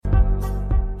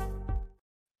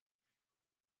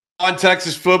On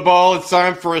Texas football, it's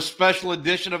time for a special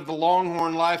edition of the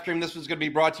Longhorn live stream. This was going to be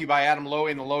brought to you by Adam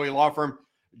Lowy and the Lowy Law Firm.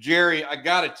 Jerry, I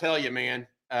got to tell you, man,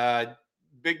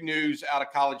 big news out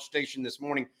of College Station this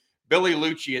morning. Billy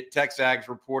Lucci at Texags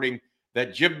reporting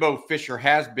that Jimbo Fisher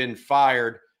has been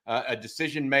fired. A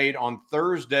decision made on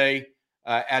Thursday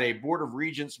at a Board of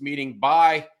Regents meeting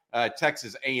by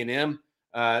Texas A&M.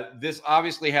 This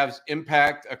obviously has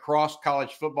impact across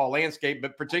college football landscape,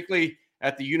 but particularly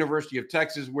at the University of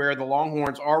Texas, where the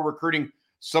Longhorns are recruiting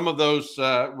some of those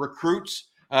recruits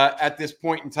at this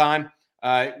point in time.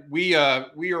 We are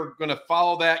going to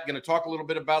follow that, going to talk a little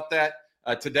bit about that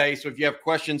today. So if you have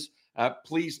questions,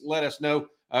 please let us know.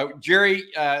 Jerry,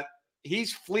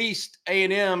 he's fleeced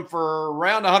A&M for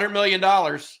around $100 million.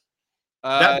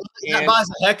 That buys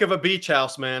a heck of a beach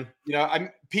house, man. You know,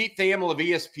 Pete Thamel of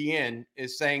ESPN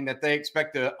is saying that they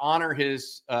expect to honor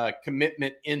his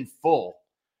commitment in full.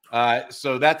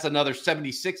 So that's another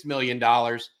 $76 million.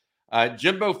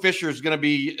 Jimbo Fisher is going to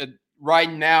be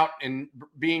riding out and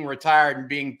being retired and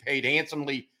being paid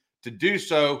handsomely to do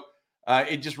so.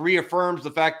 It just reaffirms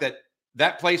the fact that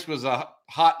that place was a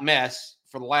hot mess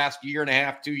for the last year and a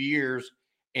half, 2 years,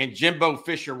 and Jimbo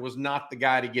Fisher was not the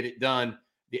guy to get it done.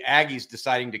 The Aggies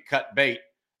deciding to cut bait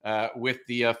with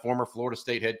the former Florida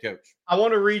State head coach. I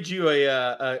want to read you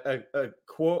a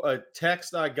quote, a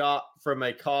text I got from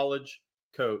a college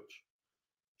coach.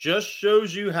 Just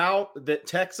shows you how that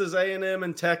Texas A&M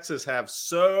and Texas have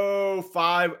so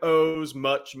 5-0s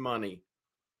much money.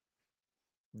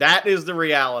 That is the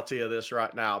reality of this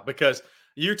right now, because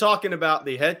you're talking about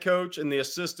the head coach and the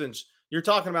assistants. You're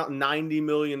talking about $90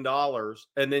 million,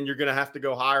 and then you're going to have to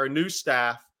go hire a new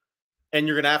staff, and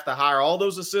you're going to have to hire all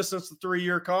those assistants to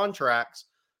 3-year contracts.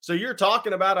 So you're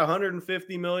talking about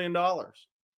 $150 million. I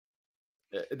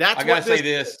got to say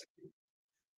this.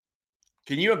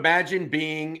 Can you imagine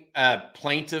being a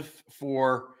plaintiff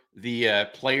for the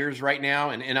players right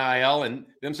now in NIL and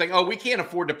them saying, oh, we can't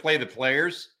afford to play the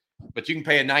players, but you can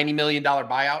pay a $90 million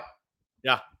buyout?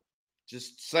 Yeah.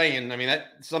 Just saying. I mean, that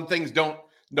some things don't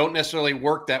necessarily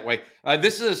work that way.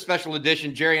 This is a special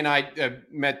edition. Jerry and I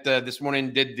met this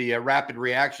morning, did the rapid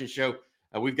reaction show.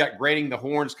 We've got Grading the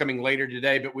Horns coming later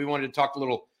today, but we wanted to talk a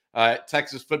little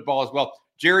Texas football as well.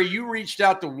 Jerry, you reached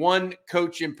out to one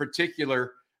coach in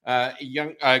particular, a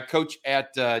young coach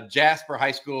at Jasper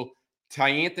High School,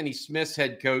 Anthony Smith's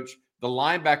head coach, the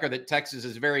linebacker that Texas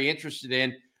is very interested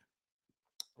in.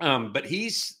 But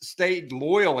he's stayed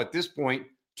loyal at this point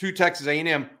to Texas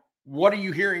A&M. What are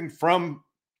you hearing from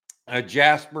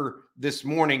Jasper this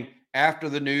morning after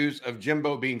the news of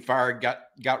Jimbo being fired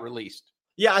got released?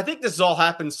 Yeah, I think this has all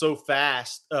happened so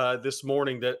fast this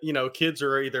morning that, you know, kids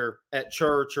are either at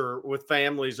church or with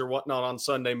families or whatnot on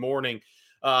Sunday morning.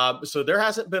 So there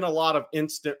hasn't been a lot of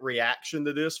instant reaction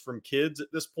to this from kids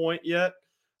at this point yet.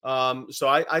 So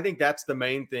I think that's the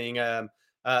main thing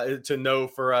to know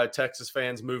for Texas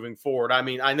fans moving forward. I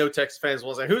mean, I know Texas fans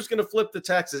will say, who's going to flip to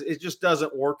Texas? It just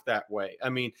doesn't work that way. I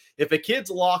mean, if a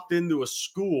kid's locked into a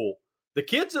school, the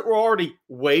kids that were already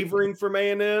wavering from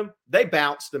A&M, they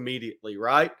bounced immediately,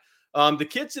 right? The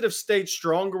kids that have stayed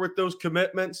stronger with those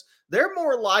commitments, they're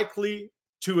more likely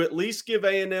to at least give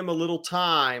A&M a little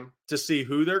time to see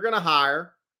who they're going to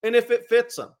hire and if it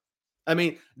fits them. I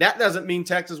mean, that doesn't mean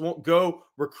Texas won't go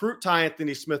recruit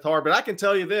Anthony Smith hard, but I can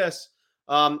tell you this,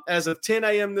 as of 10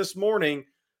 a.m. this morning,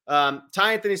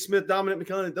 Anthony Smith, Dominic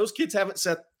McClellan, those kids haven't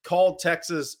called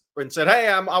Texas and said, hey,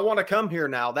 I want to come here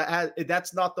now.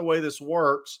 That's not the way this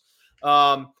works.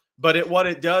 But what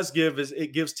it does give is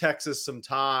it gives Texas some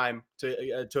time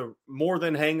to more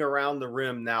than hang around the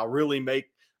rim now, really make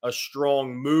a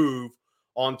strong move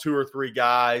on 2 or 3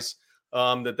 guys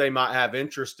that they might have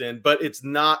interest in. But it's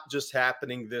not just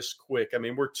happening this quick. I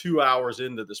mean, we're 2 hours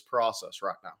into this process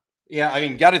right now. Yeah, I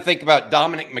mean, got to think about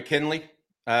Dominic McKinley,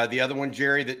 the other one,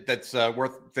 Jerry, that's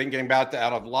worth thinking about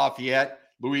out of Lafayette,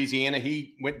 Louisiana.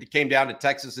 He came down to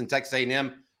Texas and Texas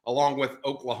A&M along with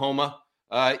Oklahoma.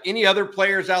 Any other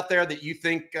players out there that you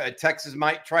think Texas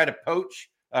might try to poach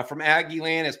from Aggie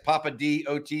land, as Papa D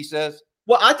OT says?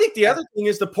 Well, I think the other thing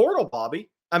is the portal, Bobby.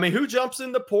 I mean, who jumps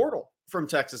in the portal from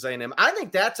Texas A&M? I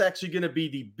think that's actually going to be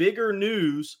the bigger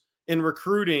news in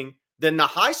recruiting than the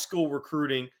high school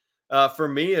recruiting for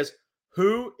me, is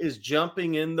who is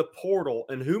jumping in the portal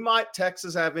and who might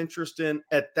Texas have interest in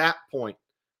at that point.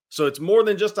 So it's more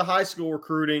than just a high school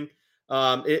recruiting.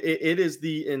 It is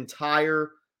the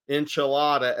entire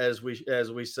enchilada, as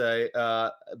we say.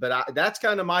 But that's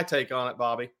kind of my take on it,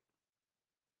 Bobby.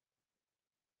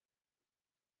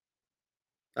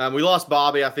 We lost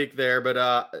Bobby, I think, there.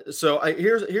 But so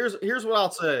here's what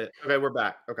I'll say. Okay, we're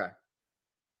back. Okay.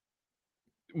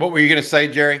 What were you going to say,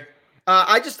 Jerry?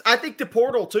 I think the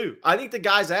portal too. I think the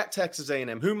guys at Texas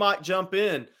A&M who might jump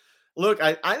in. Look,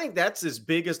 I think that's as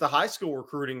big as the high school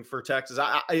recruiting for Texas.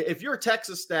 If you're a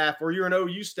Texas staff or you're an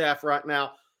OU staff right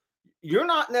now, you're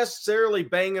not necessarily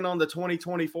banging on the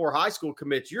 2024 high school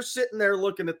commits. You're sitting there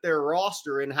looking at their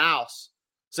roster in house,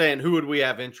 saying, "Who would we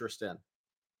have interest in?"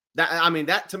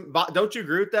 Don't you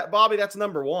agree with that, Bobby? That's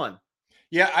number one.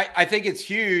 Yeah, I think it's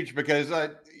huge because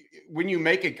when you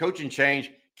make a coaching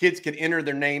change, kids can enter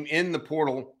their name in the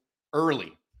portal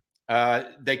early.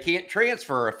 They can't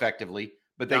transfer effectively,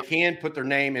 but they can put their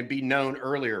name and be known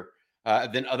earlier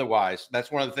than otherwise.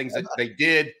 That's one of the things that they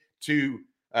did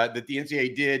that the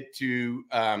NCAA did to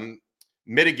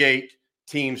mitigate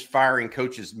teams firing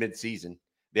coaches midseason.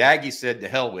 The Aggies said, "To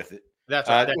hell with it." That's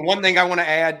right. One thing I want to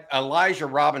add: Elijah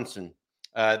Robinson,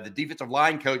 the defensive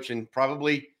line coach, and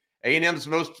probably A&M's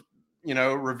most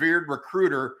revered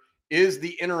recruiter, is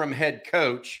the interim head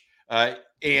coach,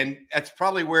 and that's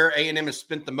probably where A&M has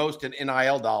spent the most in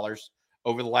NIL dollars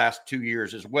over the last 2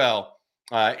 years as well.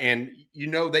 And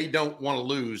they don't want to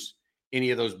lose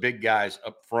any of those big guys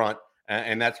up front,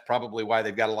 and that's probably why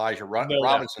they've got Elijah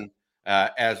Robinson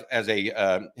as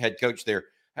a head coach there.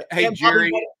 Hey, and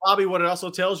Jerry. Bobby, what it also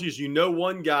tells you is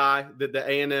one guy that the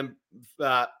A&M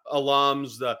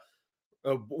alums, the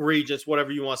regents,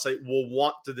 whatever you want to say, will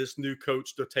want this new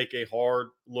coach to take a hard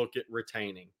look at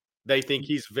retaining. They think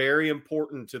he's very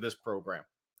important to this program.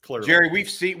 Clearly, Jerry,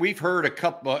 we've heard a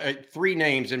couple, 3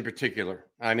 names in particular.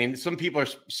 I mean, some people are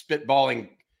spitballing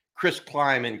Chris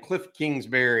Kleiman, Cliff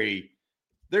Kingsbury.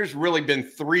 There's really been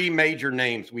 3 major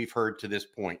names we've heard to this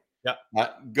point. Yeah,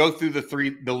 go through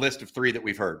the list of 3 that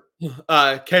we've heard.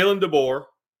 Kalen DeBoer,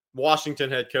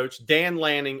 Washington head coach; Dan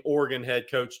Lanning, Oregon head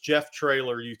coach; Jeff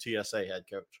Traylor, UTSA head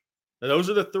coach. Now, those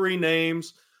are the 3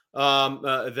 names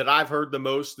that I've heard the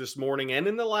most this morning and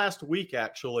in the last week,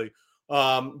 actually.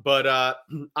 We've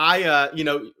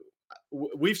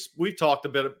talked a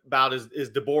bit about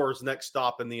is DeBoer's next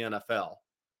stop in the NFL.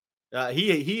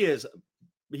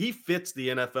 He fits the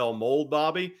NFL mold,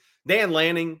 Bobby. Dan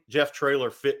Lanning, Jeff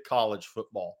Traylor fit college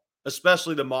football,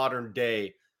 especially the modern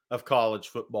day of college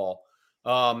football.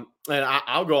 And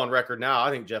I'll go on record now. I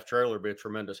think Jeff Traylor would be a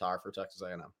tremendous hire for Texas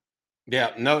A&M.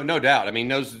 Yeah, no doubt. I mean,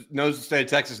 knows the state of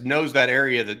Texas, knows that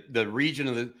area, the region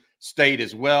of the state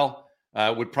as well.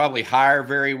 Would probably hire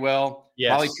very well.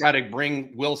 Yes. Probably try to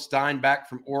bring Will Stein back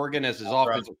from Oregon as his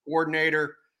offensive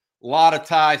coordinator. A lot of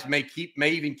ties. May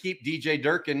even keep DJ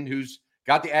Durkin, who's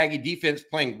got the Aggie defense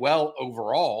playing well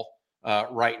overall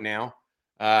right now.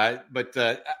 But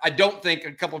I don't think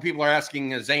a couple of people are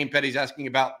asking. Zane Petty's asking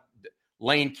about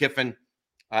Lane Kiffin.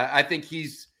 I think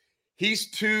he's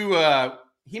too.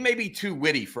 He may be too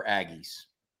witty for Aggies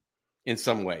in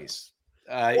some ways,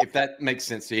 if that makes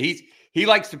sense to you. He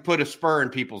likes to put a spur in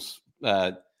people's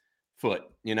foot.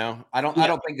 I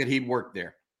don't think that he'd work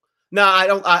there. No, I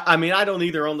don't. I don't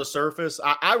either on the surface.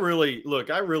 I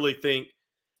really think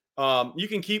you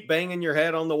can keep banging your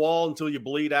head on the wall until you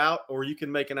bleed out, or you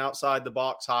can make an outside the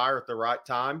box hire at the right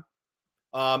time.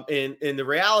 And the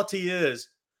reality is,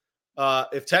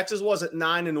 if Texas wasn't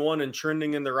 9-1 and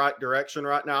trending in the right direction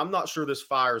right now, I'm not sure this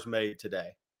fire's made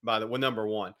today. Number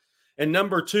one, and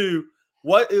number two,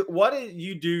 what do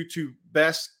you do to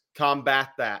best combat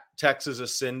that? Texas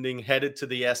ascending, headed to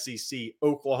the SEC,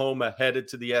 Oklahoma headed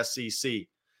to the SEC.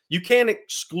 You can't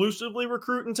exclusively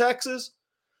recruit in Texas,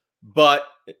 but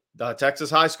the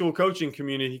Texas high school coaching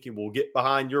community will get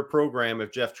behind your program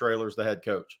if Jeff Traylor's the head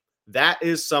coach. That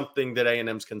is something that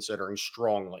A&M's considering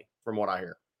strongly, from what I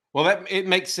hear. Well, it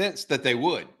makes sense that they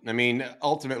would. I mean,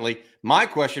 ultimately, my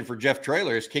question for Jeff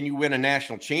Traylor is, can you win a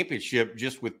national championship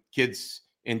just with kids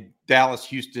in Dallas,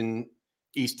 Houston,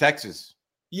 East Texas?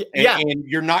 Yeah. And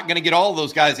you're not going to get all of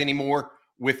those guys anymore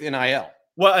with NIL.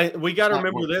 Well, we got to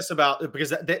remember this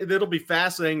because it'll be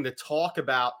fascinating to talk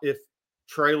about if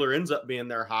Traylor ends up being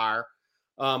their hire.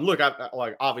 Look,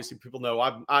 obviously people know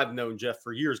I've known Jeff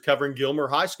for years, covering Gilmer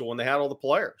High School when they had all the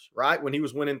players, right? When he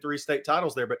was winning 3 state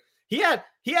titles there, but he had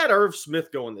Irv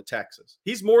Smith going to Texas.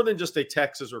 He's more than just a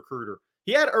Texas recruiter.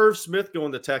 He had Irv Smith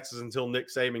going to Texas until Nick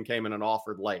Saban came in and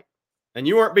offered late, and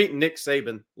you weren't beating Nick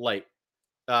Saban late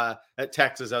at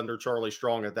Texas under Charlie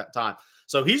Strong at that time.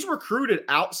 So he's recruited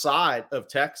outside of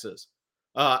Texas,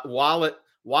 while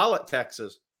at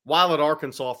Texas, while at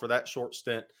Arkansas for that short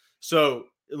stint. So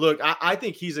look, I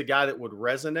think he's a guy that would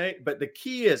resonate. But the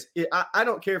key is, I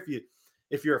don't care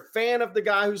if you're a fan of the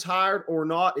guy who's hired or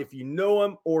not, if you know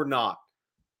him or not.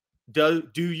 Do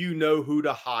you know who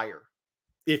to hire?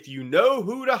 If you know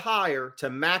who to hire to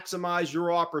maximize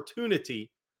your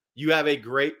opportunity, you have a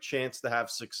great chance to have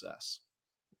success.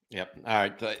 Yep. All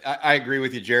right. I agree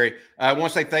with you, Jerry. I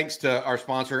want to say thanks to our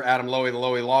sponsor, Adam Lowy, the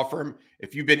Lowy Law Firm.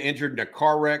 If you've been injured in a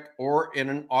car wreck or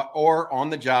or on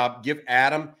the job, give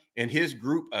Adam and his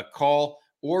group a call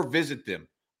or visit them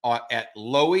at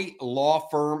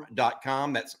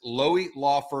loweylawfirm.com. That's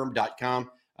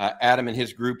loweylawfirm.com. Adam and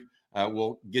his group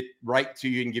will get right to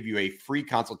you and give you a free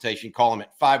consultation. Call them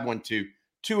at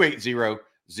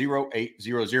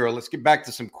 512-280-0800. Let's get back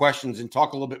to some questions and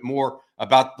talk a little bit more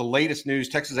about the latest news.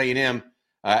 Texas A&M,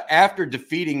 after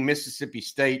defeating Mississippi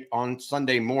State on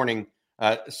Sunday morning,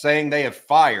 saying they have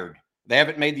fired. They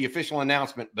haven't made the official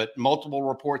announcement, but multiple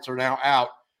reports are now out.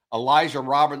 Elijah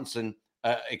Robinson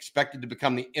expected to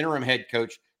become the interim head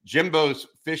coach. Jimbo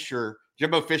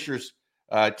Fisher's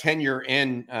tenure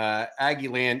in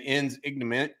Aggieland ends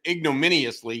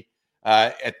ignominiously,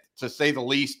 to say the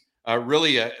least.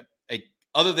 Really,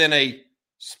 other than a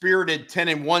spirited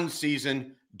 10-1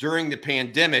 season during the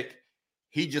pandemic,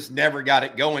 he just never got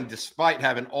it going, despite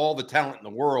having all the talent in the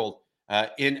world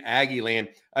in Aggieland.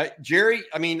 Jerry,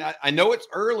 I mean, I know it's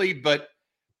early, but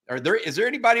is there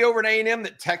anybody over at A&M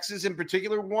that Texas in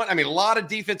particular want? I mean, a lot of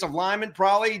defensive linemen,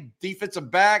 probably defensive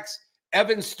backs.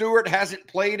 Evan Stewart hasn't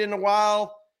played in a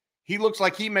while. He looks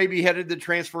like he may be headed to the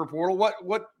transfer portal. What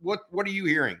are you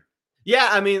hearing? Yeah,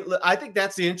 I mean, I think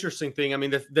that's the interesting thing. I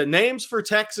mean, the names for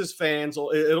Texas fans,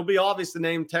 it'll be obvious the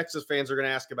name Texas fans are going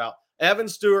to ask about. Evan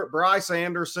Stewart, Bryce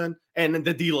Anderson, and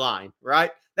the D-line,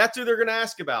 right? That's who they're going to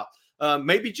ask about.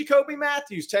 Maybe Jacoby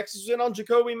Matthews. Texas is in on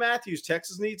Jacoby Matthews.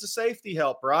 Texas needs a safety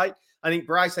help, right? I think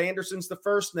Bryce Anderson's the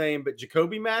first name, but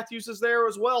Jacoby Matthews is there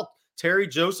as well. Terry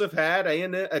Joseph had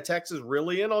Texas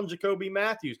really in on Jacoby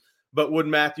Matthews. But would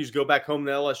Matthews go back home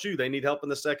to LSU? They need help in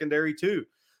the secondary too.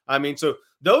 I mean, so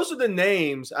those are the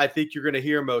names I think you're going to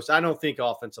hear most. I don't think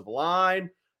offensive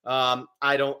line.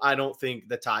 I don't think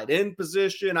the tight end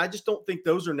position. I just don't think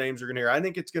those are names you're going to hear. I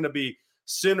think it's going to be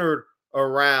centered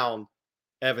around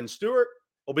Evan Stewart.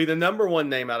 Will be the number one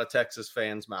name out of Texas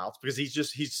fans' mouths because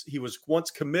he was once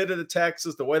committed to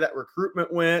Texas. The way that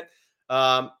recruitment went,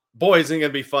 boy, isn't it going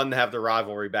to be fun to have the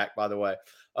rivalry back. By the way.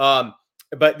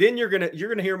 But then you're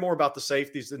gonna hear more about the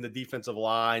safeties than the defensive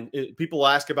line. People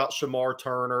ask about Shamar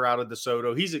Turner out of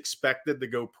DeSoto. He's expected to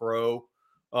go pro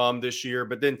this year,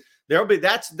 but then there'll be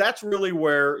that's really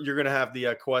where you're gonna have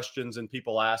the questions and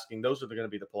people asking. Those are going to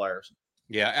be the players.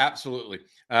 Yeah, absolutely.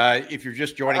 If you're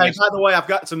just joining us, by the way, I've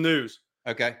got some news.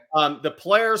 Okay.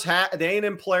 The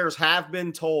A&M players have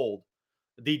been told.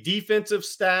 The defensive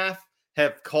staff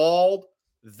have called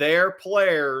their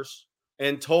players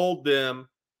and told them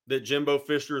that Jimbo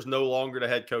Fisher is no longer the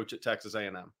head coach at Texas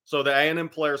A&M. So the A&M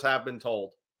players have been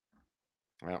told.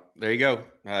 Well, there you go.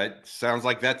 It sounds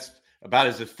like that's about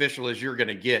as official as you're going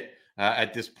to get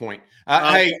at this point.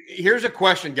 Hey, here's a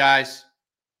question, guys.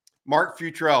 Mark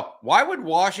Futrell, why would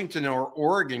Washington or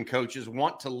Oregon coaches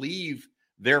want to leave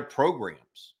their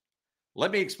programs?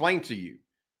 Let me explain to you.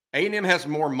 A&M has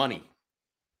more money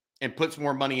and puts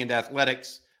more money into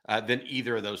athletics than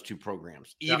either of those two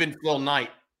programs. Even Phil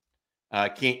Knight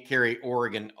can't carry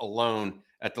Oregon alone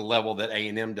at the level that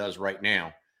A&M does right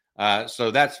now.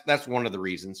 So that's one of the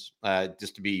reasons,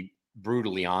 just to be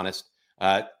brutally honest.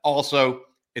 Also,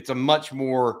 it's a much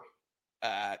more,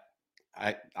 I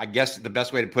guess the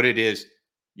best way to put it is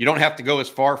you don't have to go as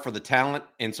far for the talent.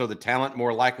 And so the talent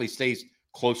more likely stays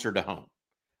closer to home.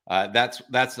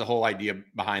 That's the whole idea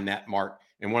behind that, Mark.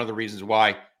 And one of the reasons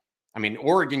why, I mean,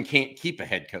 Oregon can't keep a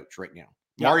head coach right now.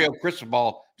 Yeah. Mario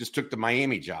Cristobal just took the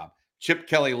Miami job. Chip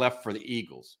Kelly left for the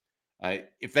Eagles.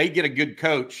 If they get a good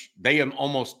coach, they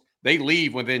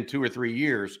leave within 2 or 3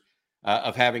 years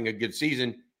of having a good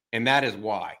season, and that is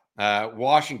why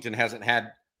Washington hasn't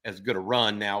had as good a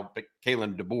run now. But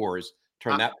Kalen DeBoer has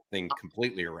turned that thing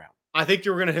completely around. I think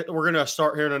we're gonna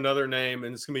start hearing another name,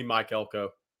 and it's gonna be Mike Elko.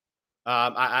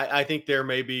 I think there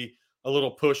may be a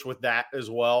little push with that as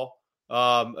well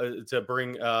to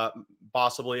bring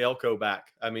possibly Elko back.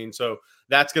 I mean, so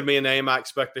that's going to be a name I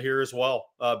expect to hear as well,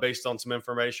 based on some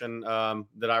information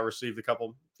that I received a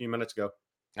few minutes ago.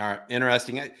 All right.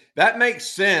 Interesting. That makes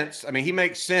sense. I mean, he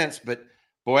makes sense, but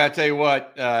boy, I tell you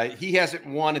what, he hasn't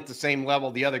won at the same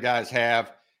level the other guys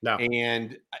have. No.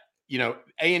 And, you know,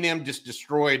 A&M just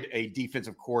destroyed a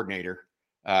defensive coordinator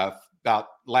about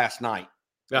last night.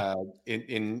 Yeah.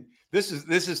 This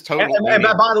is totally. And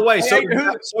by the way,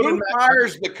 who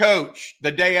fires the coach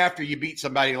the day after you beat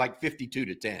somebody like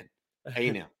 52-10?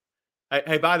 A&M.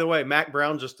 Hey, by the way, Mac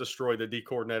Brown just destroyed the D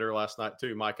coordinator last night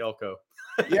too, Mike Elko.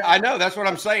 Yeah, I know. That's what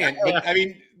I'm saying. But, I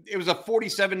mean, it was a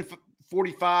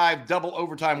 47-45 double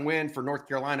overtime win for North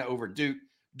Carolina over Duke.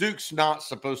 Duke's not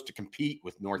supposed to compete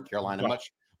with North Carolina,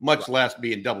 much less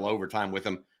be in double overtime with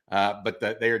them. but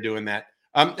they are doing that.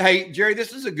 Hey, Jerry,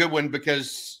 this is a good one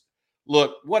because,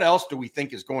 look, what else do we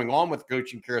think is going on with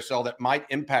coaching carousel that might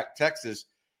impact Texas?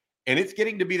 And it's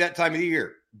getting to be that time of the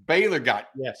year. Baylor got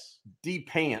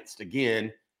de-pantsed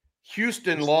again.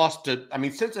 Houston lost to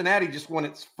 – Cincinnati just won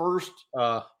its first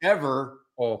ever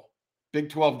Big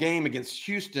 12 game against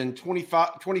Houston,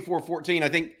 24-14. I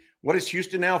think – what is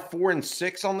Houston now,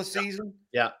 4-6 on the season?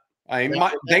 Yeah.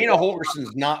 Dana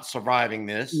Holgerson's not surviving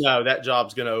this. No, that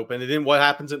job's going to open. And then what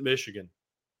happens at Michigan?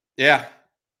 Yeah.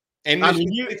 And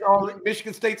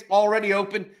Michigan State's already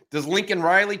open. Does Lincoln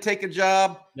Riley take a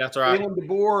job? That's right. Kalen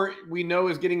DeBoer, we know,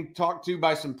 is getting talked to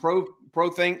by some pro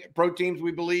teams,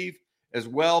 we believe, as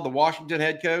well. The Washington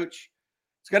head coach.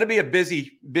 It's going to be a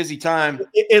busy time.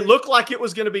 It looked like it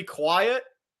was going to be quiet,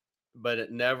 but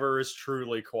it never is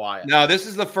truly quiet. No, this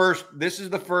is the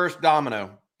first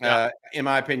domino, in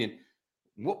my opinion.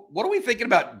 What are we thinking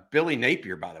about Billy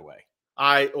Napier, by the way?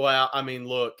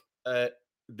 Look,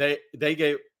 they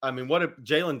gave. What if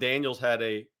Jalen Daniels had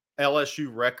a LSU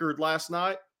record last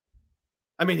night?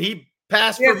 He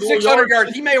passed for more 600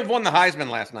 yards. He may have won the Heisman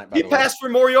last night. He passed for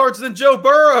more yards than Joe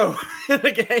Burrow in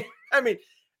the game.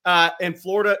 And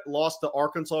Florida lost to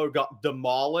Arkansas, who got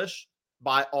demolished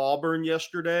by Auburn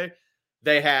yesterday.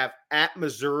 They have at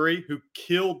Missouri, who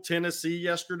killed Tennessee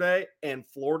yesterday, and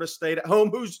Florida State at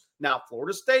home, who's now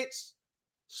Florida State's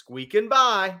squeaking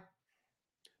by.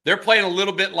 They're playing a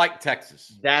little bit like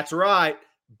Texas. That's right.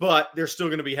 But they're still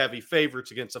going to be heavy favorites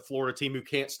against a Florida team who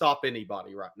can't stop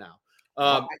anybody right now.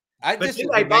 This is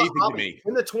amazing to me.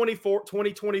 In the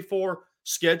 2024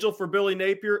 schedule for Billy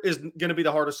Napier is going to be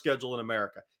the hardest schedule in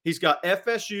America. He's got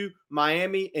FSU,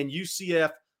 Miami, and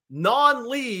UCF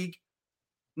non-league.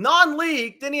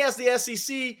 Then he has the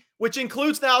SEC, which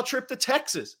includes now a trip to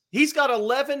Texas. He's got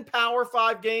 11 Power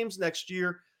 5 games next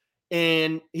year,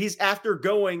 and he's after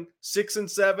going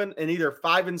 6-7 and either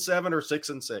 5-7 or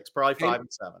 6-6, probably 5-7.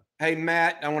 Hey,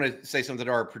 Matt, I want to say something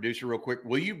to our producer real quick.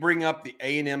 Will you bring up the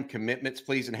A&M commitments,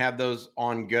 please, and have those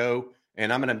on go?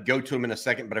 And I'm going to go to them in a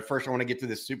second, but first I want to get to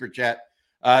this super chat.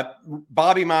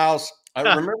 Bobby Miles,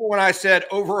 remember when I said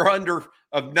over or under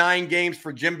of 9 games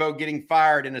for Jimbo getting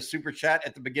fired in a super chat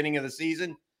at the beginning of the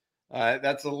season?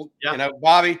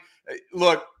 Bobby,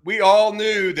 look, we all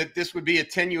knew that this would be a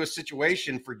tenuous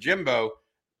situation for Jimbo.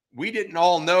 We didn't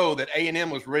all know that A&M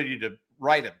was ready to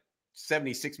write a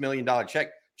 $76 million check.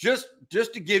 Just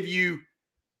to give you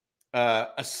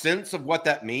a sense of what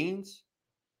that means,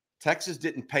 Texas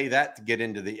didn't pay that to get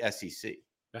into the SEC.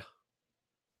 Yeah.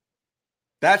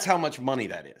 That's how much money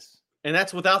that is. And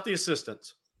that's without the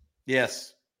assistants.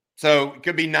 Yes. So it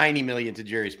could be $90 million to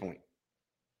Jerry's point.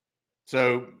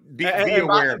 So be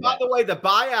aware of that. By the way, the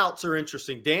buyouts are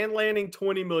interesting. Dan Lanning,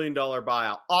 $20 million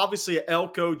buyout. Obviously,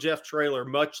 Elko, Jeff Traylor,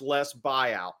 much less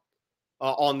buyout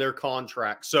on their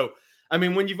contract. So,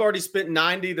 when you've already spent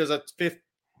 $90, does a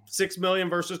 $6 million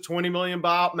versus $20 million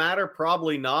buyout matter?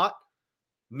 Probably not.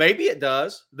 Maybe it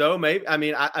does, though.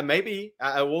 Maybe.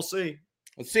 We'll see.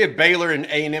 Let's see if Baylor and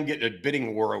A&M get in a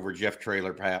bidding war over Jeff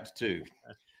Traylor, perhaps, too.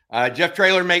 Jeff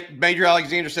Traylor Major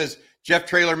Alexander says Jeff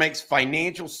Traylor makes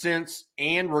financial sense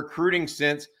and recruiting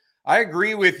sense. I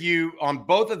agree with you on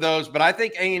both of those, but I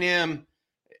think A&M,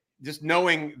 just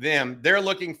knowing them, they're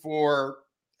looking for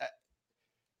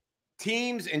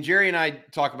teams, and Jerry and I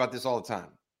talk about this all the time.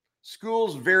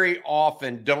 Schools very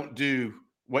often don't do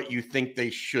what you think they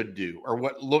should do or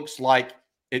what looks like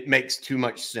it makes too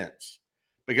much sense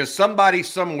because somebody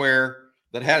somewhere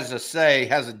that has a say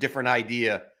has a different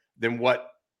idea than what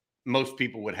most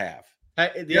people would have.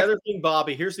 Hey, the other thing,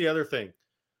 Bobby, here's the other thing.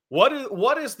 What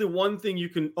is the one thing you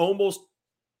can almost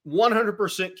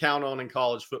 100% count on in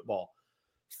college football?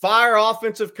 Fire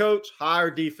offensive coach, hire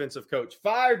defensive coach.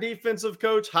 Fire defensive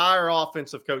coach, hire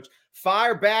offensive coach.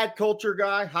 Fire bad culture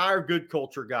guy, hire good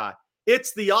culture guy.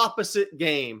 It's the opposite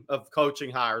game of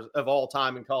coaching hires of all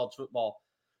time in college football.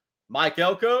 Mike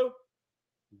Elko,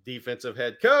 defensive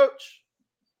head coach,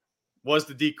 was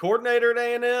the D coordinator at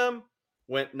A&M,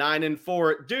 went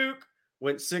 9-4 at Duke,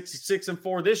 went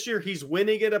 6-4 this year. He's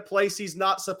winning at a place he's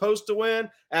not supposed to win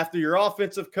after your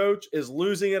offensive coach is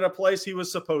losing at a place he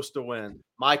was supposed to win.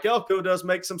 Mike Elko does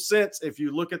make some sense if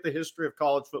you look at the history of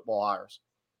college football hires.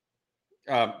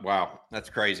 Wow, that's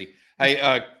crazy. Hey,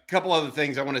 a couple other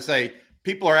things I want to say.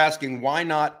 People are asking, why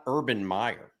not Urban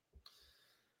Meyer?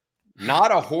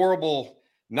 Not a horrible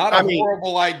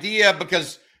idea,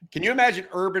 because can you imagine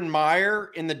Urban Meyer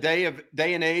in the day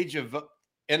and age of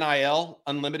NIL,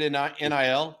 unlimited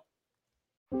NIL?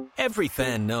 Every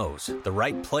fan knows the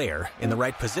right player in the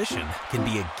right position can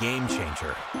be a game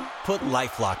changer. Put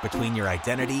LifeLock between your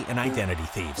identity and identity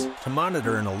thieves to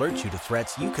monitor and alert you to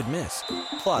threats you could miss.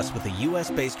 Plus, with a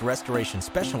U.S.-based restoration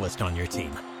specialist on your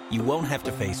team, you won't have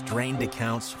to face drained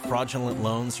accounts, fraudulent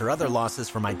loans, or other losses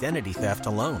from identity theft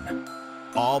alone.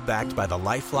 All backed by the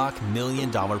LifeLock $1 Million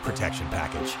Protection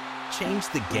Package.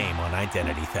 Change the game on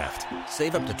identity theft.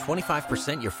 Save up to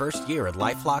 25% your first year at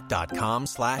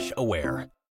LifeLock.com/aware.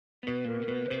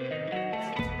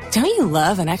 Don't you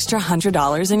love an extra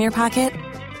 $100 in your pocket?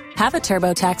 Have a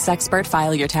TurboTax expert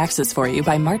file your taxes for you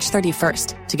by March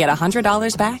 31st to get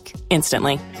 $100 back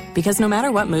instantly. Because no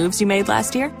matter what moves you made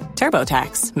last year,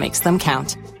 TurboTax makes them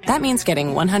count. That means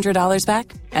getting $100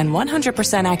 back and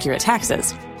 100% accurate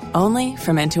taxes only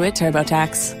from Intuit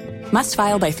TurboTax. Must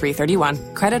file by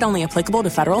 3/31. Credit only applicable to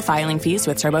federal filing fees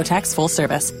with TurboTax full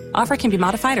service. Offer can be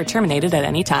modified or terminated at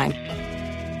any time.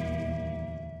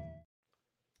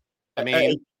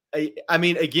 I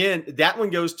mean, again, that one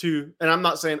goes to, and I'm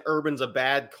not saying Urban's a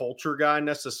bad culture guy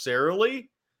necessarily.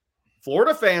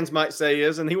 Florida fans might say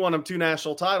and he won them 2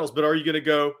 national titles, but are you going to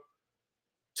go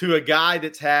to a guy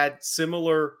that's had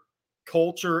similar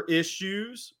culture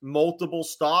issues, multiple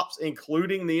stops,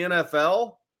 including the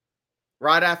NFL,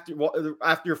 right after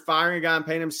you're firing a guy and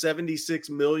paying him $76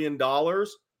 million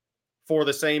for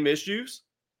the same issues?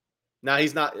 Now,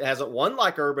 hasn't won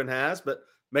like Urban has, but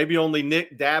maybe only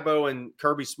Nick, Dabo, and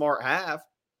Kirby Smart have.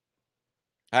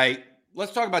 Hey,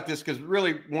 let's talk about this because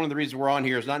really one of the reasons we're on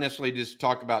here is not necessarily just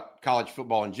talk about college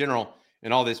football in general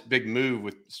and all this big move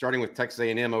with starting with Texas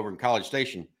A&M over in College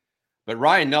Station. But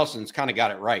Ryan Nelson's kind of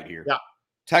got it right here. Yeah.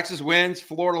 Texas wins,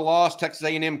 Florida lost, Texas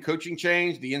A&M coaching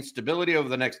change. The instability over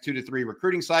the next 2 to 3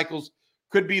 recruiting cycles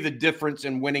could be the difference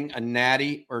in winning a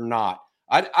natty or not.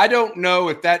 I don't know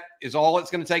if that is all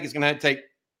it's going to take. It's going to take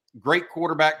great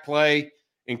quarterback play,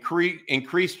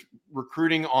 increased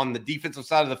recruiting on the defensive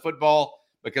side of the football,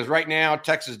 because right now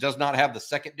Texas does not have the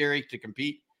secondary to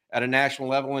compete at a national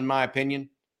level, in my opinion.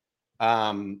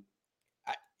 What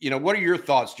are your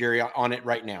thoughts, Jerry, on it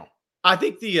right now? I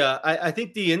think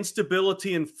the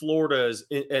instability in Florida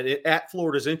at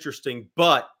Florida is interesting,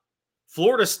 but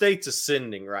Florida State's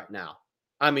ascending right now.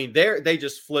 I mean, they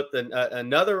just flipped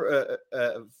another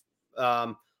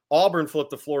Auburn flipped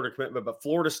the Florida commitment, but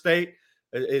Florida State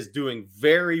is doing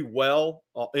very well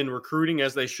in recruiting,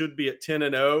 as they should be at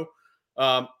 10-0.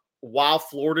 While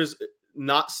Florida's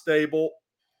not stable,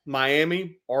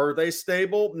 Miami, are they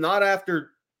stable? Not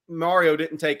after Mario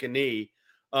didn't take a knee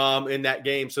in that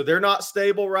game. So they're not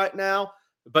stable right now.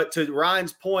 But to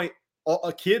Ryan's point,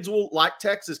 kids will, like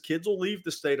Texas, kids will leave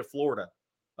the state of Florida.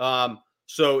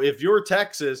 So if you're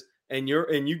Texas and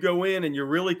you go in and you're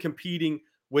really competing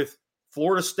with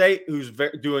Florida State, who's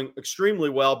doing extremely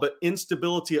well, but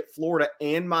instability at Florida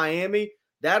and Miami,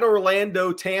 that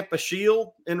Orlando-Tampa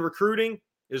shield in recruiting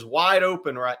is wide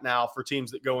open right now for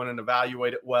teams that go in and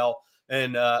evaluate it well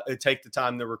and take the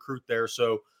time to recruit there.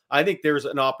 So I think there's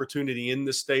an opportunity in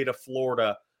the state of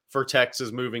Florida for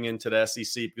Texas moving into the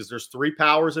SEC, because there's 3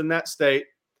 powers in that state.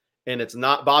 And it's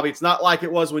not, Bobby, it's not like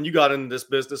it was when you got into this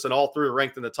business and all 3 are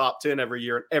ranked in the top 10 every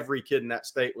year and every kid in that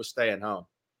state was staying home.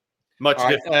 Much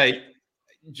different. Hey,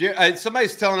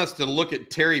 somebody's telling us to look at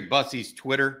Terry Bussey's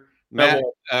Twitter. Matt,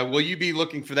 will you be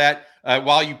looking for that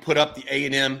while you put up the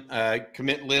A&M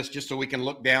commit list, just so we can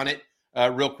look down it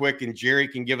real quick, and Jerry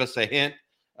can give us a hint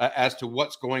as to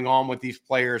what's going on with these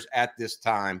players at this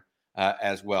time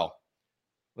as well.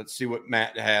 Let's see what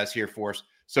Matt has here for us.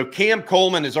 So Cam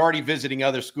Coleman is already visiting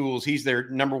other schools. He's their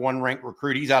number 1 ranked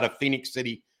recruit. He's out of Phoenix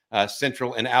City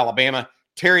Central in Alabama.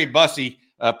 Terry Bussey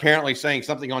apparently saying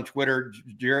something on Twitter.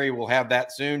 Jerry will have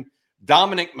that soon.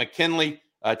 Dominic McKinley,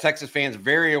 Texas fans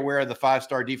very aware of the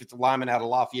 5-star defensive lineman out of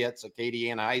Lafayette,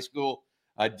 Acadiana High School.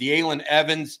 D'Alen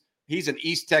Evans, he's an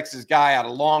East Texas guy out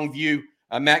of Longview.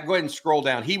 Matt, go ahead and scroll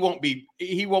down. He won't be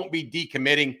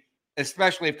decommitting,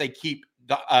 especially if they keep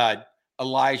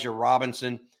Elijah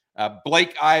Robinson.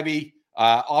 Blake Ivy,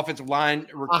 offensive line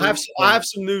recruit. I have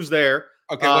some news there.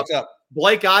 Okay, what's up?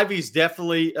 Blake Ivy's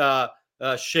definitely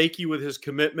shaky with his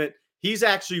commitment. He's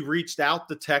actually reached out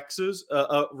to Texas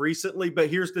recently, but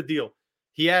here's the deal.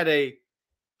 He had a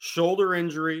shoulder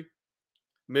injury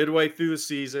midway through the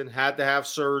season, had to have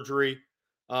surgery,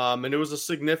 and it was a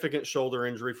significant shoulder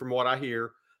injury from what I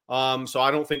hear. So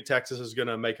I don't think Texas is going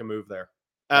to make a move there,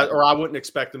 or I wouldn't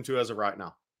expect them to as of right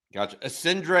now. Gotcha.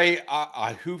 Ascendre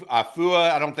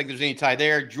Afua, I don't think there's any tie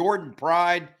there. Jordan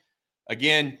Pride,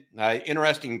 again,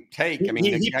 interesting take. I mean,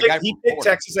 he picked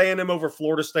Texas A&M over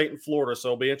Florida State and Florida, so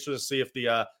it'll be interesting to see if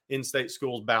the in-state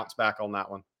schools bounce back on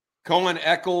that one. Colin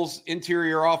Eccles,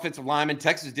 interior offensive lineman.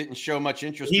 Texas didn't show much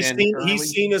interest He's in.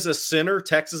 seen as a center.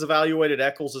 Texas evaluated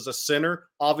Eccles as a center.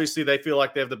 Obviously, they feel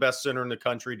like they have the best center in the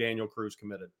country. Daniel Cruz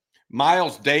committed.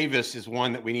 Miles Davis is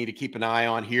one that we need to keep an eye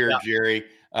on here, Jerry.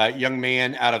 Young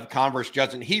man out of Converse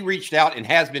Judson. He reached out and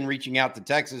has been reaching out to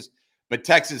Texas, but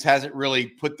Texas hasn't really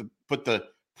put the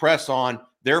press on.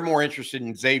 They're more interested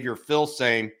in Xavier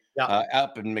Filsame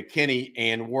up in McKinney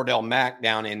and Wardell Mack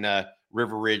down in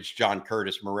River Ridge, John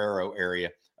Curtis, Marrero area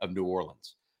of New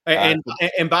Orleans.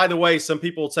 And by the way, some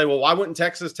people would say, well, why wouldn't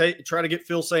Texas try to get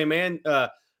Filsame and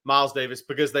Miles Davis?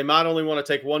 Because they might only want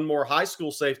to take one more high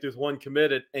school safety with one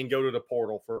committed and go to the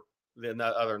portal for the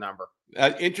other number.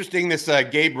 Interesting, this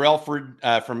Gabe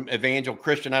Relford from Evangel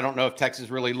Christian. I don't know if Texas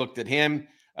really looked at him.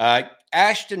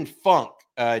 Ashton Funk,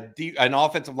 an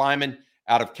offensive lineman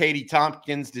out of Katy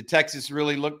Tompkins. Did Texas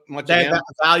really look much at him? They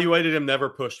evaluated him, never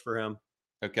pushed for him.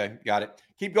 Okay, got it.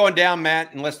 Keep going down,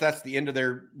 Matt, unless that's the end of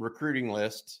their recruiting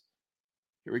list.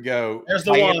 Here we go. There's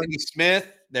the one.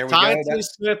 Smith. There we go.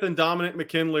 Smith and Dominic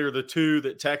McKinley are the two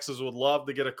that Texas would love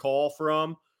to get a call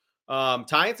from.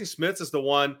 Tyanthi Smith is the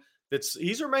one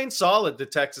he's remained solid to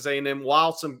Texas A&M,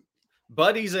 while some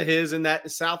buddies of his in that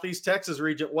Southeast Texas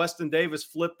region, Weston Davis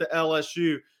flipped to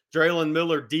LSU. Draylon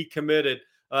Miller decommitted.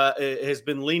 Has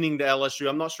been leaning to LSU.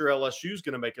 I'm not sure LSU is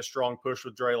going to make a strong push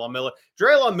with Draylon Miller.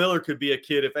 Draylon Miller could be a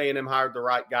kid if A&M hired the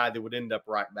right guy that would end up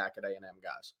right back at A&M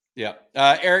guys. Yeah.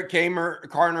 Eric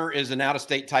Carner is an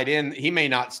out-of-state tight end. He may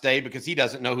not stay because he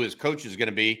doesn't know who his coach is going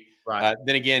to be. Right.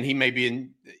 Then again, he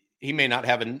may not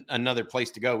have another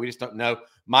place to go. We just don't know.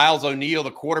 Miles O'Neill,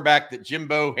 the quarterback that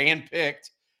Jimbo handpicked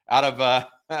out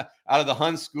of the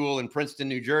Hun School in Princeton,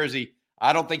 New Jersey.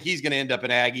 I don't think he's going to end up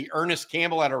an Aggie. Ernest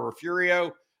Campbell out of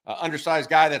Refugio, undersized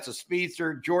guy that's a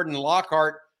speedster. Jordan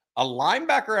Lockhart, a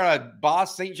linebacker out of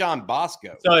St. John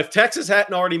Bosco. So if Texas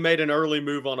hadn't already made an early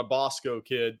move on a Bosco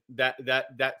kid,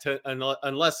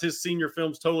 unless his senior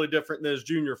film's totally different than his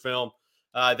junior film,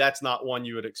 that's not one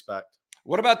you would expect.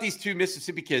 What about these two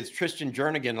Mississippi kids, Tristan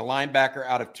Jernigan, a linebacker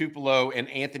out of Tupelo, and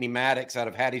Anthony Maddox out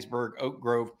of Hattiesburg, Oak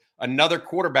Grove, another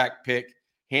quarterback pick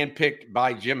handpicked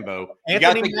by Jimbo. You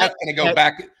got to think that's going to go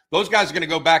back. Those guys are going to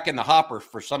go back in the hopper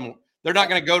for some. They're not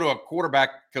going to go to a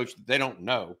quarterback coach that they don't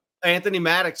know. Anthony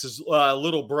Maddox's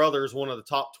little brother is one of the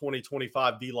top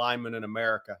 20-25 D linemen in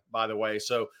America, by the way.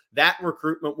 So that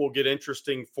recruitment will get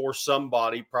interesting for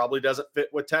somebody. Probably doesn't fit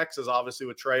with Texas, obviously,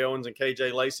 with Trey Owens and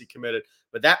KJ Lacey committed.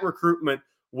 But that recruitment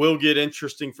will get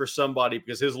interesting for somebody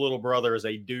because his little brother is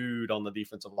a dude on the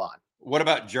defensive line. What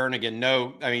about Jernigan?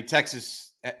 No, I mean,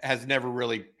 Texas has never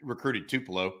really recruited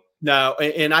Tupelo. No,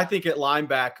 and I think at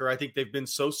linebacker, I think they've been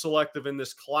so selective in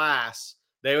this class,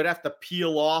 they would have to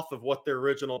peel off of what their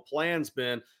original plan's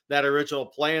been. That original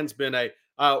plan's been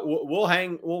we'll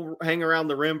hang around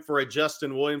the rim for a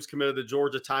Justin Williams committed to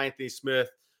Georgia, Tyanthi Smith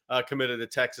committed to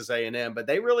Texas A&M, but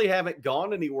they really haven't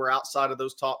gone anywhere outside of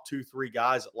those top 2-3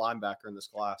 guys at linebacker in this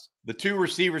class. The two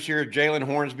receivers here, Jalen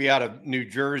Hornsby out of New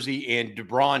Jersey and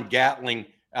DeBron Gatling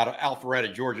out of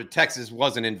Alpharetta, Georgia. Texas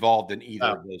wasn't involved in either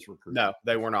of those recruits. No,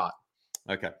 they were not.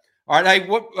 Okay. All right.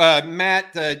 Hey,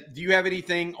 Matt, do you have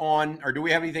anything on, or do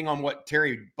we have anything on what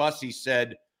Terry Bussey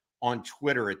said on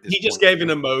Twitter at this point? He just gave an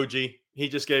emoji. He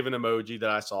just gave an emoji that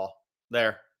I saw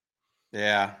there.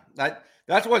 Yeah.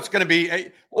 That's what's going to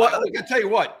be. Well, I tell you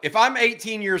what, if I'm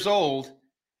 18 years old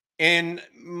and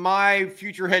my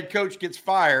future head coach gets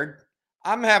fired,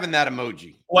 I'm having that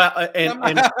emoji. Well,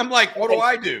 I'm like, what do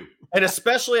I do? And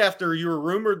especially after you were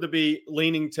rumored to be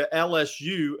leaning to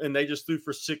LSU and they just threw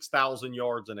for 6,000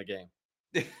 yards in a game.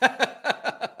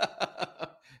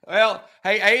 Well,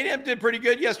 hey, A&M did pretty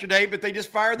good yesterday, but they just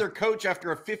fired their coach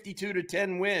after a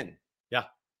 52-10 win. Yeah.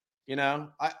 You know,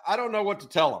 I don't know what to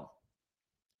tell them.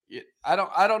 I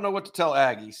don't know what to tell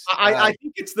Aggies. I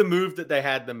think it's the move that they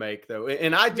had to make, though.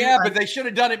 And I do. Yeah, but they should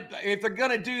have done it. If they're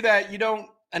going to do that, you don't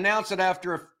announce it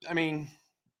after.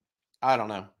 I don't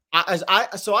know.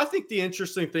 So I think the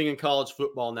interesting thing in college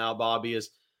football now, Bobby,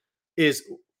 is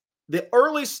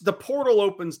the portal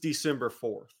opens December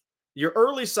 4th. Your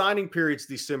early signing period's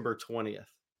December 20th.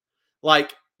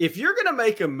 Like, if you're going to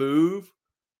make a move,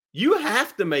 you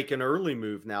have to make an early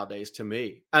move nowadays, to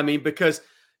me. I mean, because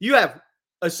you have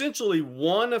essentially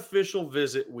one official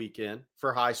visit weekend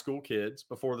for high school kids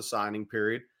before the signing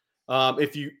period.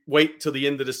 If you wait till the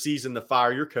end of the season to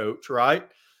fire your coach, right?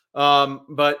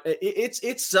 But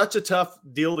it's such a tough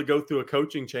deal to go through a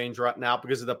coaching change right now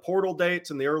because of the portal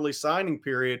dates and the early signing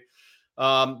period.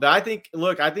 But I think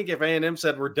if A&M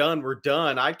said we're done, we're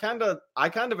done. I kind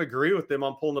of agree with them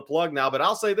on pulling the plug now. But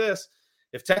I'll say this: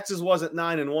 if Texas wasn't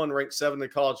 9-1, ranked 7th in the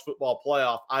college football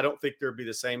playoff, I don't think there'd be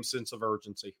the same sense of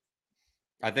urgency.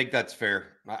 I think that's fair.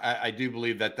 I do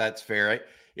believe that that's fair.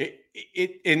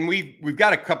 And we've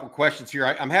got a couple questions here.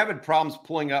 I'm having problems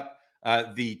pulling up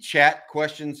the chat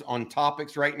questions on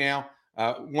topics right now.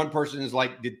 One person is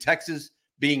like, did Texas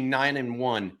being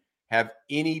 9-1 have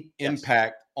any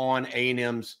impact on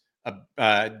A&M's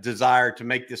desire to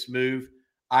make this move?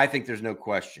 I think there's no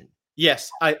question. Yes,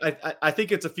 I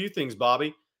think it's a few things,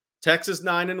 Bobby. Texas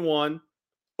 9-1.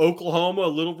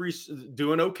 Oklahoma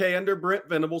doing okay under Brent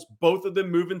Venables. Both of them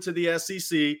moving to the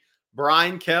SEC.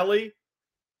 Brian Kelly,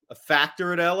 a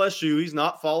factor at LSU. He's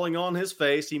not falling on his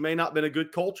face. He may not have been a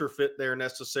good culture fit there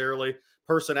necessarily,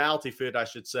 personality fit, I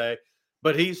should say.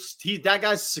 But that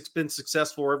guy's been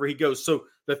successful wherever he goes. So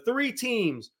the three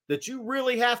teams that you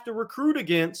really have to recruit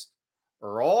against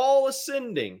are all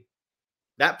ascending.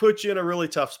 That puts you in a really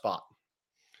tough spot.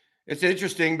 It's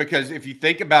interesting because if you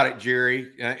think about it,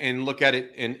 Jerry, and look at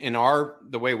it in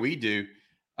the way we do,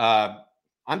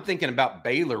 I'm thinking about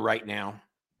Baylor right now.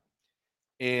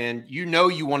 And you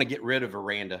want to get rid of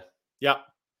Aranda. Yeah.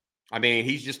 I mean,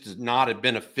 he's just not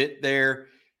been a fit there.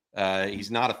 He's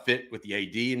not a fit with the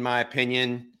AD, in my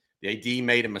opinion. The AD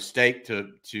made a mistake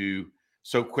to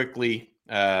so quickly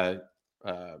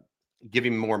give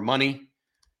him more money.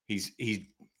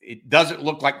 It doesn't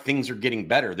look like things are getting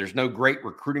better. There's no great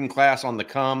recruiting class on the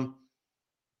come.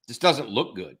 This doesn't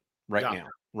look good right now,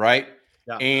 right?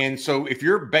 Yeah. And so if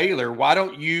you're Baylor, why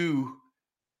don't you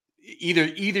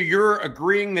either you're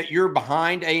agreeing that you're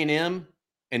behind A&M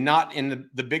and not in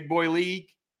the big boy league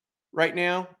right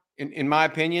now, in my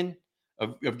opinion,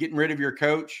 of getting rid of your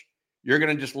coach, you're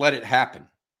going to just let it happen.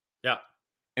 Yeah.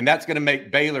 And that's going to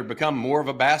make Baylor become more of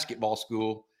a basketball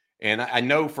school. And I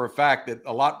know for a fact that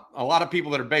a lot of people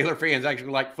that are Baylor fans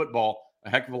actually like football a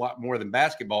heck of a lot more than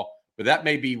basketball, but that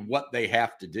may be what they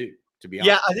have to do, to be honest.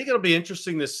 Yeah, I think it'll be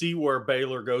interesting to see where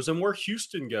Baylor goes and where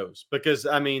Houston goes. Because,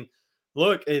 I mean,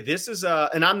 look, this is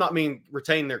and I'm not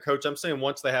retain their coach. I'm saying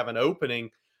once they have an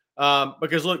opening.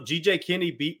 Because, look, G.J.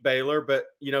 Kinney beat Baylor, but,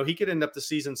 he could end up the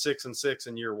season 6-6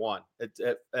 in year one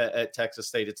at Texas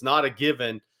State. It's not a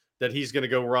given that he's going to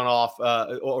go run off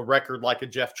a record like a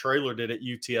Jeff Traylor did at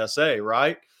UTSA,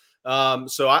 right?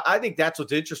 So I think that's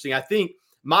what's interesting. I think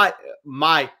my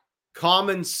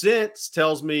common sense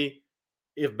tells me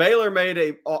if Baylor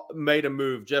made a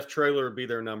move, Jeff Traylor would be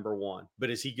their number one.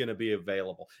 But is he going to be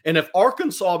available? And if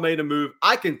Arkansas made a move,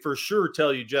 I can for sure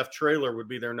tell you Jeff Traylor would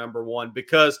be their number one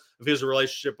because of his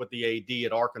relationship with the AD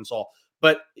at Arkansas.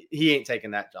 But he ain't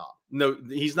taking that job. No,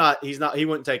 he's not. He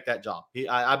wouldn't take that job.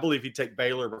 I believe he'd take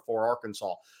Baylor before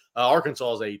Arkansas.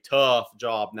 Arkansas is a tough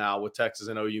job now with Texas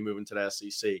and OU moving to the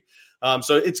SEC.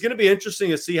 So it's going to be interesting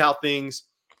to see how things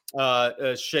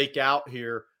shake out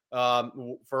here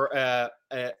for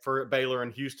Baylor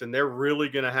and Houston. They're really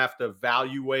going to have to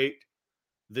evaluate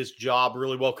this job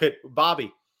really well. Okay,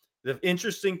 Bobby, the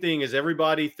interesting thing is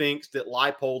everybody thinks that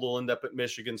Leipold will end up at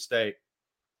Michigan State.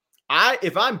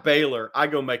 If I'm Baylor, I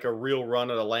go make a real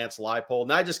run at a Lance Leipold.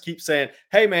 And I just keep saying,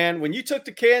 hey, man, when you took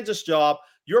the Kansas job,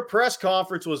 your press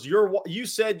conference was you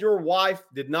said your wife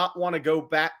did not want to go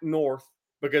back north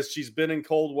because she's been in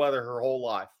cold weather her whole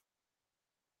life.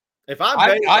 If I'm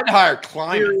Baylor, I'd hire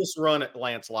Kleiman. Serious run at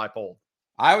Lance Leipold.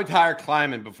 I would hire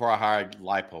Kleiman before I hired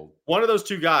Leipold. One of those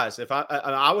two guys. If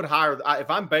I would hire, if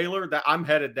I'm Baylor, that I'm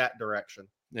headed that direction.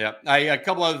 Yeah. A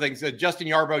couple other things. Justin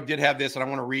Yarbrough did have this, and I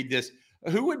want to read this.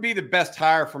 Who would be the best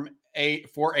hire for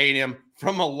A&M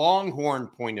from a Longhorn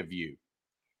point of view?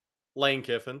 Lane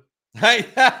Kiffin. Hey,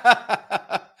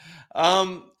 because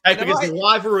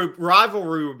the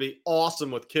rivalry would be awesome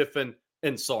with Kiffin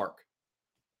and Sark.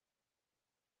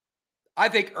 I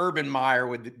think Urban Meyer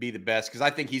would be the best because I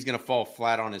think he's going to fall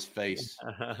flat on his face.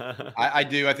 I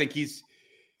do. I think his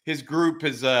group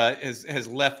has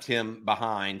left him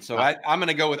behind. So I'm going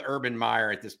to go with Urban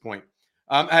Meyer at this point.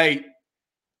 Hey.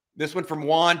 This one from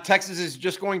Juan. Texas is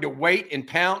just going to wait and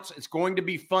pounce. It's going to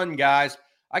be fun, guys.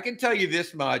 I can tell you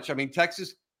this much. I mean,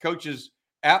 Texas coaches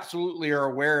absolutely are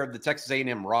aware of the Texas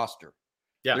A&M roster.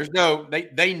 Yeah.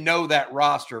 They know that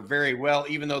roster very well,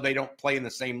 even though they don't play in the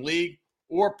same league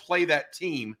or play that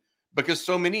team because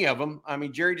so many of them, I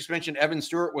mean, Jerry just mentioned Evan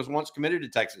Stewart was once committed to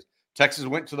Texas. Texas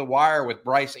went to the wire with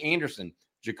Bryce Anderson,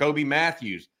 Jacoby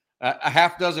Matthews, a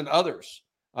half dozen others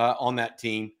on that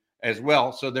team as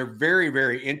well. So they're very,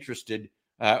 very interested.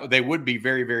 They would be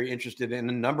very, very interested in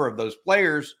a number of those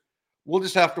players. We'll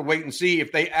just have to wait and see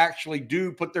if they actually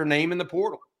do put their name in the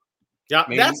portal. Yeah,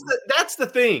 that's the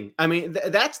thing. I mean,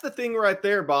 that's the thing right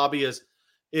there, Bobby,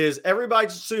 is everybody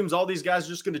assumes all these guys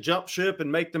are just going to jump ship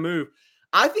and make the move.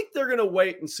 I think they're going to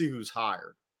wait and see who's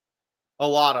hired. A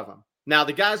lot of them. Now,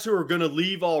 the guys who are going to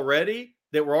leave already,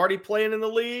 that were already playing in the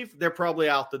league, they're probably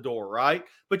out the door, right?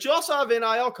 But you also have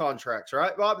NIL contracts,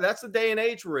 right, Bob? That's the day and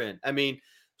age we're in. I mean,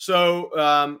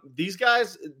 so these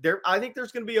guys, I think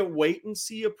there's going to be a wait and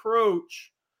see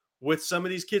approach with some of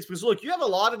these kids. Because look, you have a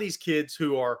lot of these kids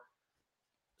who are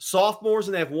sophomores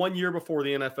and they have 1 year before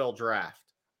the NFL draft.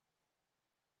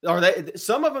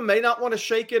 Some of them may not want to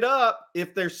shake it up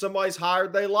if there's somebody's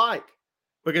hired they like.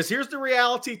 Because here's the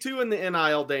reality, too, in the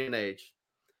NIL day and age.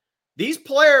 These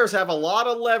players have a lot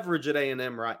of leverage at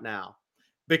A&M right now.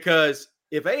 Because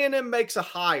if A&M makes a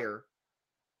hire,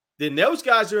 then those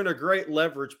guys are in a great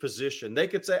leverage position. They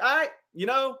could say, all right,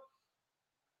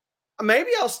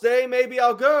 maybe I'll stay, maybe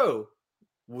I'll go.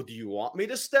 Well, do you want me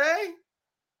to stay?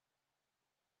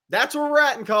 That's where we're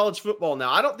at in college football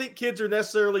now. I don't think kids are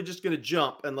necessarily just going to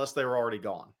jump unless they were already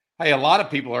gone. Hey, a lot of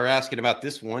people are asking about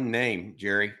this one name,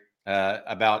 Jerry,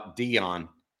 about Dion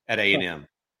at A&M.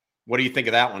 What do you think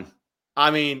of that one?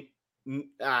 I mean,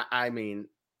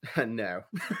 no.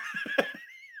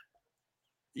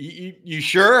 You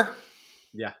sure?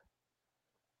 Yeah.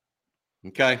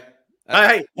 Okay.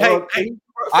 Hey.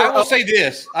 I will say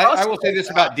this. I will say this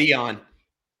about Dion.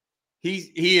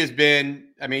 He has been.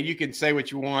 I mean, you can say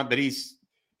what you want, but he's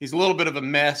a little bit of a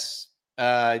mess.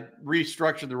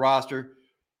 Restructured the roster.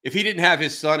 If he didn't have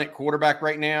his son at quarterback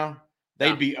right now,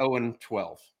 they'd be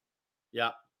 0-12.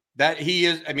 Yeah. That he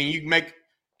is. I mean, you can make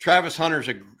Travis Hunter's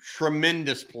a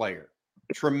tremendous player.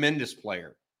 Tremendous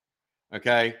player.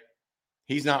 Okay.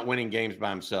 He's not winning games by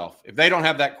himself. If they don't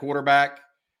have that quarterback,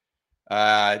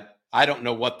 I don't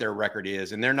know what their record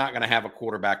is, and they're not going to have a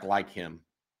quarterback like him,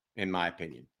 in my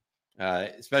opinion,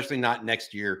 especially not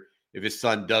next year if his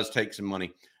son does take some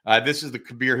money. This is the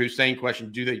Kabir Hussein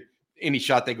question. Do they any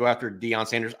shot they go after Deion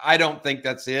Sanders? I don't think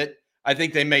that's it. I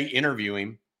think they may interview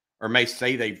him or may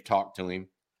say they've talked to him.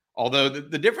 Although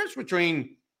the difference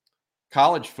between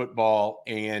college football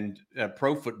and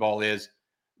pro football is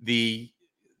the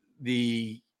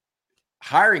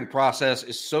hiring process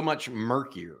is so much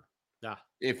murkier. Yeah.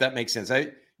 If that makes sense.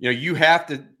 You have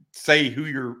to say who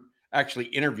you're actually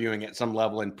interviewing at some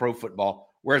level in pro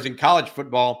football. Whereas in college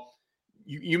football,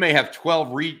 you may have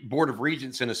 12 board of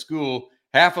regents in a school.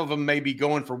 Half of them may be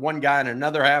going for one guy and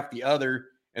another half the other.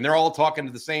 And they're all talking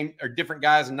to the same or different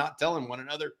guys and not telling one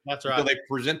another. That's right. Until they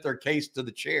present their case to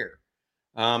the chair.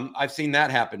 I've seen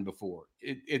that happen before.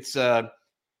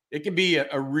 It can be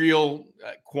a real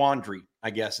quandary,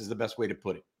 I guess, is the best way to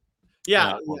put it.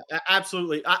 Yeah,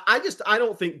 absolutely. I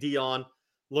don't think Dion.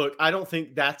 Look, I don't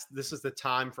think this is the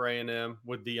time for A&M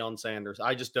with Deion Sanders.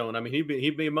 I just don't. I mean,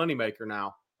 he'd be a moneymaker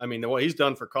now. I mean, what he's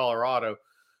done for Colorado.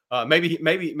 Maybe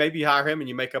you hire him and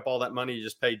you make up all that money you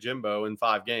just paid Jimbo in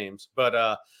 5 games.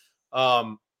 But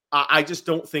I just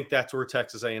don't think that's where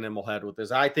Texas A&M will head with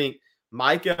this. I think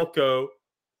Mike Elko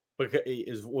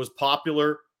was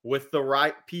popular with the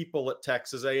right people at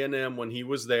Texas A&M when he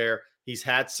was there. He's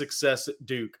had success at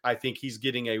Duke. I think he's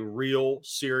getting a real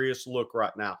serious look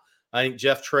right now. I think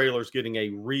Jeff Traylor's getting a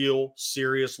real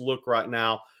serious look right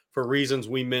now for reasons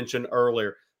we mentioned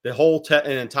earlier. The whole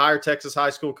an entire Texas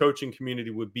high school coaching community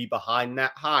would be behind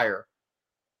that hire,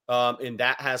 and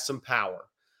that has some power.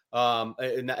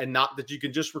 And not that you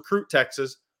can just recruit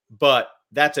Texas, but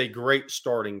that's a great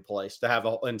starting place to have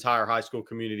an entire high school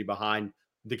community behind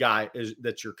the guy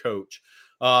that's your coach.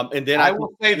 And then I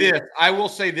will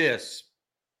say this.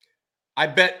 I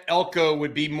bet Elko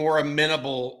would be more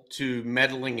amenable to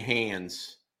meddling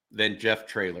hands than Jeff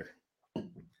Traylor.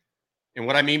 And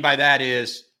what I mean by that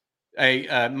is,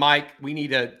 Mike, we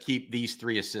need to keep these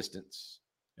 3 assistants.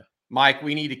 Yeah. Mike,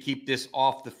 we need to keep this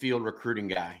off the field recruiting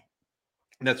guy.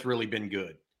 And that's really been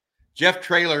good. Jeff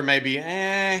Traylor may be,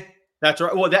 That's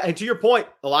right. Well, and to your point,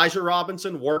 Elijah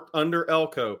Robinson worked under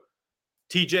Elko.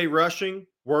 TJ Rushing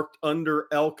worked under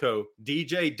Elko.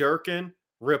 DJ Durkin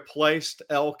replaced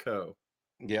Elko.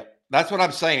 Yep. That's what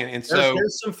I'm saying. And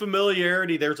there's some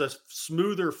familiarity. There's a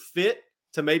smoother fit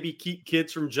to maybe keep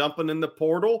kids from jumping in the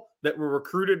portal that were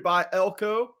recruited by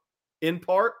Elko in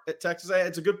part at Texas A&M.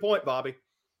 It's a good point, Bobby.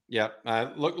 Yeah.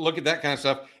 Look at that kind of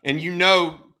stuff. And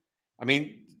I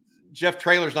mean, Jeff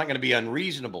Traylor's not going to be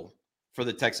unreasonable for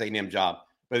the Texas A&M job,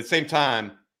 but at the same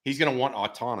time, he's going to want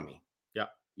autonomy. Yeah.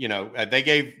 They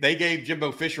gave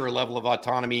Jimbo Fisher a level of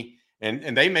autonomy,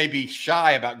 and they may be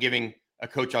shy about giving a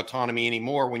coach autonomy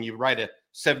anymore when you write a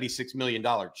 $76 million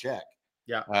check.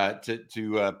 Yeah.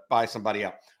 To buy somebody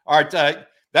out. All right.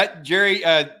 Jerry,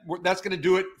 that's going to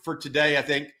do it for today. I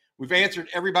think we've answered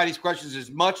everybody's questions as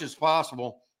much as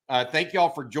possible. Thank you all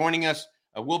for joining us.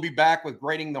 We'll be back with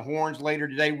Grading the Horns later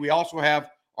today. We also have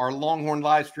our Longhorn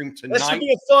live stream tonight. This should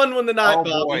be a fun one tonight,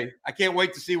 Bobby. Boy. I can't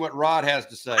wait to see what Rod has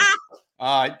to say.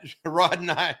 Rod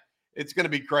and I, It's going to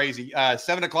be crazy.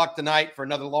 7 o'clock tonight for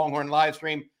another Longhorn live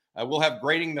stream. We'll have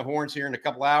Grading the Horns here in a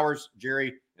couple hours.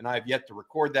 Jerry and I have yet to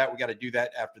record that. We got to do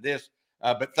that after this.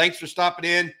 But thanks for stopping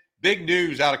in. Big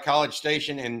news out of College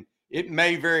Station, and it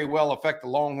may very well affect the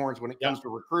Longhorns when it comes to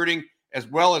recruiting, as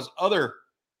well as other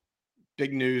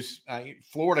big news.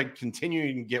 Florida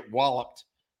continuing to get walloped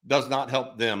does not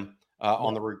help them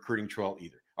on the recruiting trail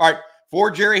either. All right. For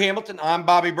Jerry Hamilton, I'm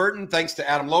Bobby Burton. Thanks to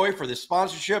Adam Lowy for this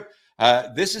sponsorship.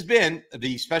 This has been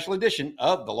the special edition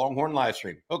of the Longhorn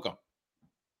Livestream. Welcome.